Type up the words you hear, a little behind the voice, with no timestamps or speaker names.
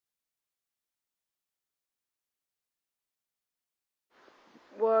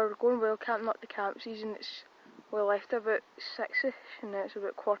We're going Wildcamp up to Campsie, and we left about 6ish and it's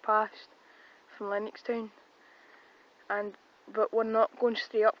about 15:15 from Lennoxtown. But we're not going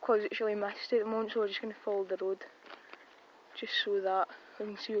straight up because it's really misty at the moment, so we're just going to follow the road. Just so that we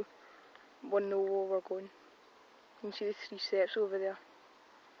can see, we'll know where we're going. You can see the 3 steps over there.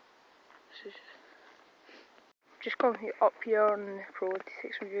 Just come up here on the road to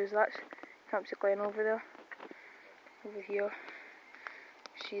take some views. That's Campsie Glen over there. Over here,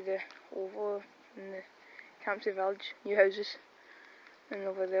 see the oval and the Campsie village, new houses. And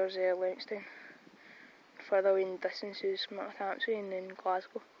over there's Lennoxtown. Further away in the distance is Campsie and then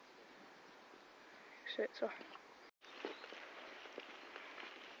Glasgow, etc.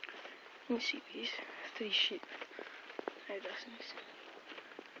 You can see these 3 sheep in the distance.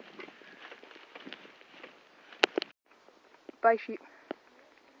 Bye sheep.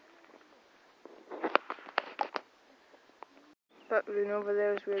 But round over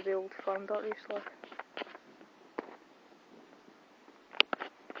there is where the old farm dirt used to live.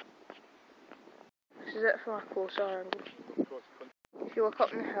 This is it from a closer angle. If you look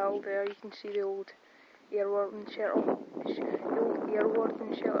up on the hill there, you can see the old air warden shelter. The old air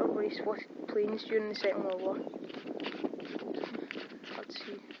warden shelter where he spotted planes during the Second World War. Hard to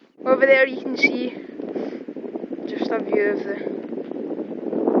see. Over there you can see just a view of the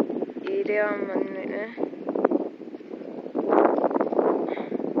area I'm in right now.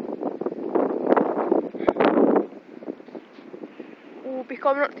 We'll be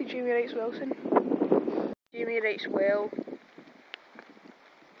coming up to Jamie Wright's well soon. Jamie Wright's well.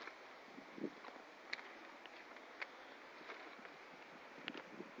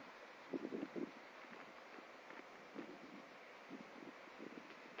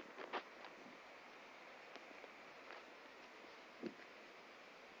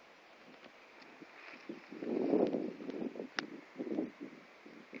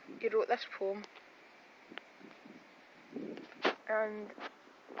 He wrote this poem, and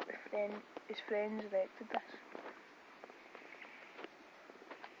his friends erected this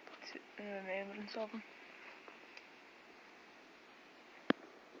in remembrance of him.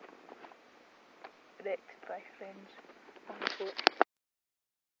 Erected by friends.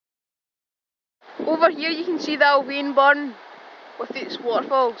 Over here you can see the Alvain burn with its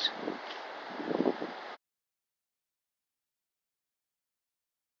waterfalls.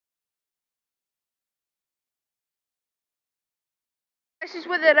 This is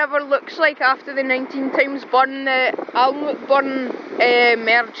what the river looks like after the 19 times burn, the Alnwick burn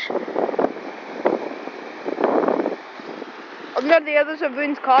merge. Under there there's a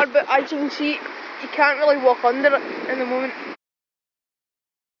Boone's car, but as you can see you can't really walk under it in the moment.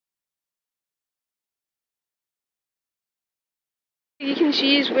 You can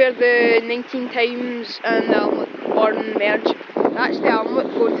see is where the 19 times and the Alnwick burn merge. That's the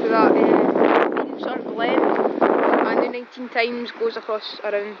Alnwick going through that sort of glen, and the 19 times goes across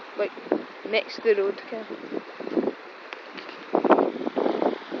around, like, next to the road.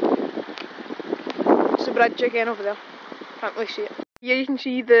 It's the bridge again over there, can't really see it. Here you can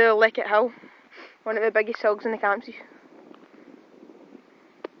see the Leckett Hill, one of the biggest hills in the Campsie.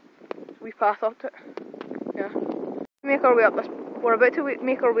 We path up it, yeah. Make our way up this. We're about to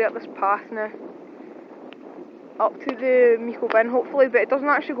make our way up this path now, up to the Meikle Bin hopefully, but it doesn't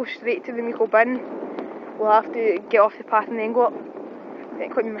actually go straight to the Meikle Bin. We'll have to get off the path and then go up. I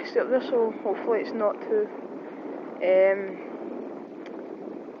think quite misty up there, so hopefully it's not too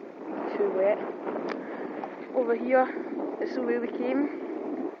wet. Over here is the way we came,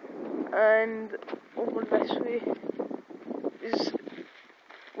 and over this way is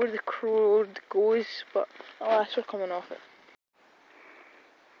where the road goes, but alas we're coming off it.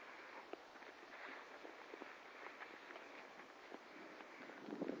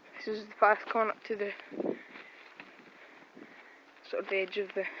 This is the path going up to the sort of edge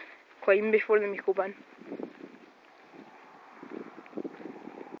of the climb before the Meikle Bin.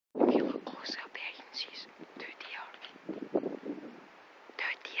 If you look closer up there you can see it's 2 deer. 2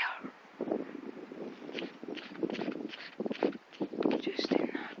 deer. Just in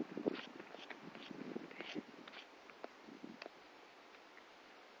that.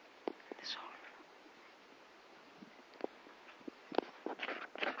 This horn.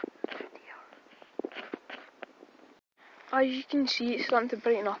 As you can see it's starting to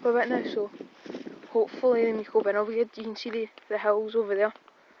brighten up a bit now, so hopefully the Meikle Bin will be good. You can see the hills over there.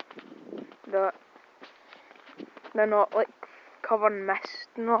 They're not like covered in mist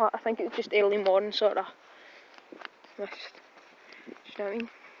and all that. I think it's just early morning sort of mist. Do you know what I mean?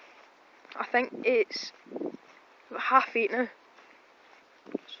 I think it's about 8:30 now,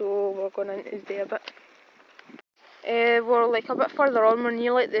 so we're going into the day a bit. We're like a bit further on, we're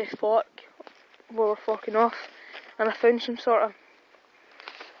near like the fork where we're forking off, and I found some sort of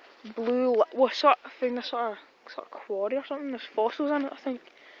blue, I found a sort of quarry or something. There's fossils in it, I think.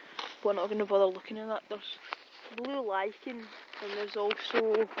 But we're not going to bother looking at that. There's blue lichen, and there's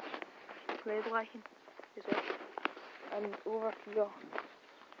also red lichen as well. And over here,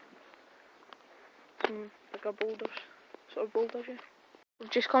 some bigger boulders, sort of boulders, yeah. We've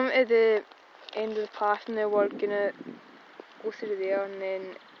just come to the end of the path, and now we're going to go through there and then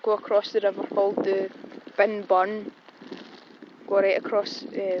go across the river called the Bin Burn, go right across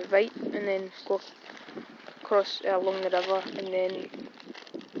right, and then go across along the river, and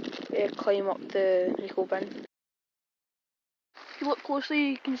then climb up the Nico Bin. If you look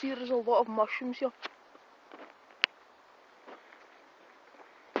closely, you can see there's a lot of mushrooms here.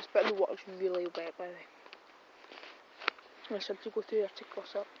 This bit of the water's really wet, by the way. I said to go through there to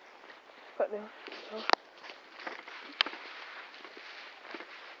cross up. Bit there. So.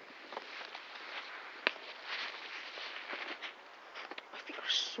 My feet are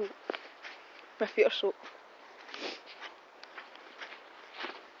soaked. My feet are soaked.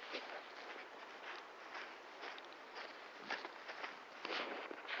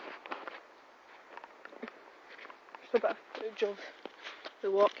 Just a bit of footage of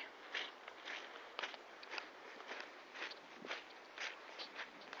the walk.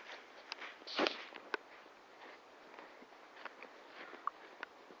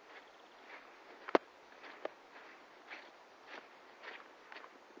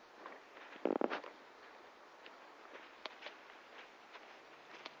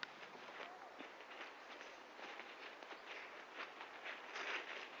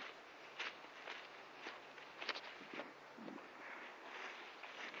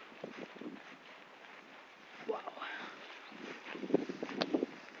 Wow.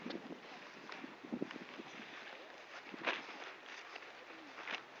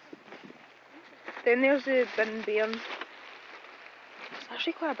 Then there's the Bin Bairn. It's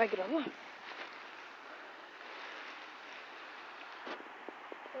actually quite a big river.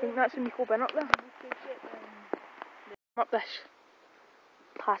 I think that's the Nico Bin up there. Up this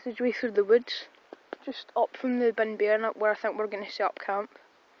passageway through the woods, just up from the Bin Bairn up where I think we're going to set up camp.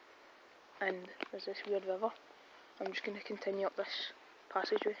 And there's this weird river. I'm just going to continue up this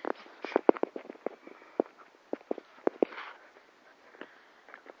passageway.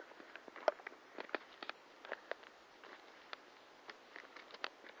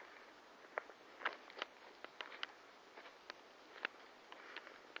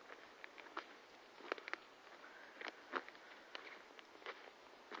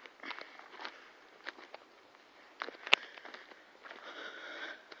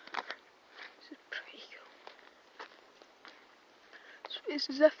 It's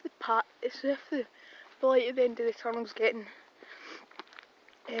as if the light at the end of the tunnel's getting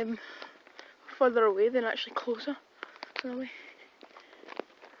further away than actually closer, in a way.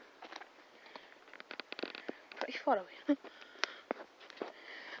 Pretty far away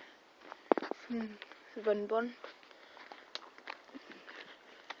from the Bin Burn.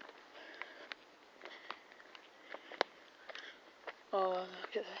 Oh,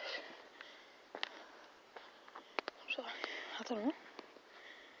 look at this. So, I don't know.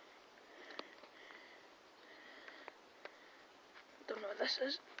 Don't know what this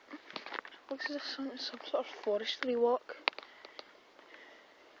is. Looks as if some sort of forestry walk.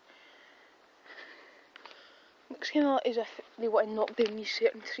 Looks kind of like as if they want to knock down these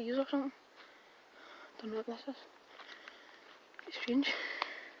certain trees or something. Don't know what this is. It's strange.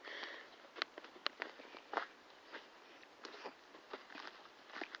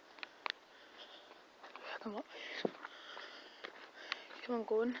 Come up. Keep on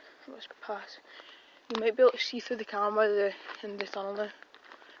going. Let's pass. You might be able to see through the camera in the tunnel now. It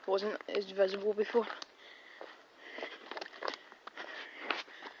wasn't as visible before.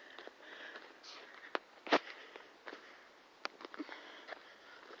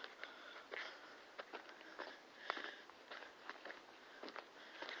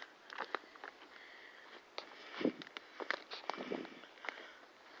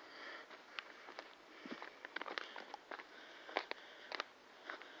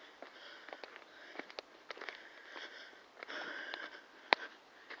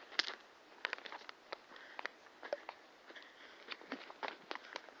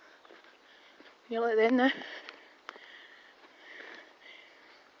 Nearly then now.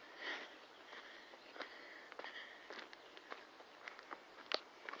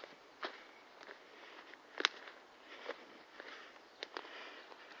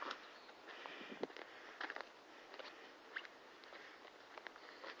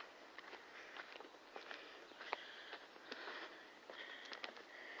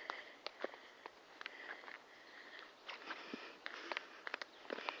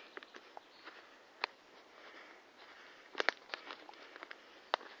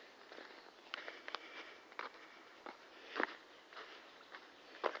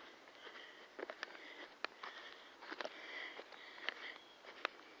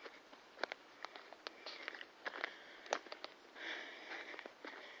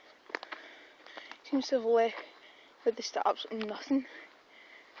 seems to have led this to absolutely nothing.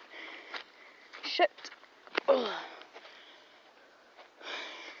 Shit. Ugh.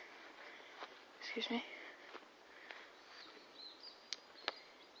 Excuse me.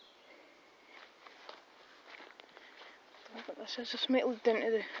 I don't know what this is. This might lead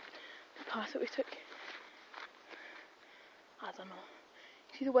into the path that we took. I don't know.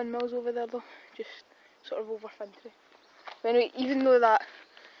 See the windmills over there though? Just sort of over Fintry. But anyway, even though that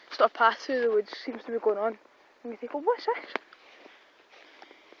sort of path through the woods seems to be going on, and you think, oh, what's this?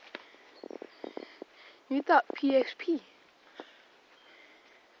 You need that PSP.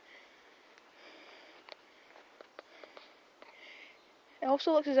 It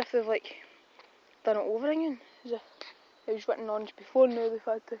also looks as if they've like done it over again, as if it was written on before, now they've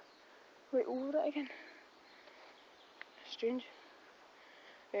had to write over it again. Strange.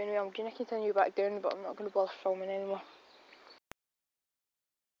 Anyway, I'm going to continue back down, but I'm not going to bother filming anymore.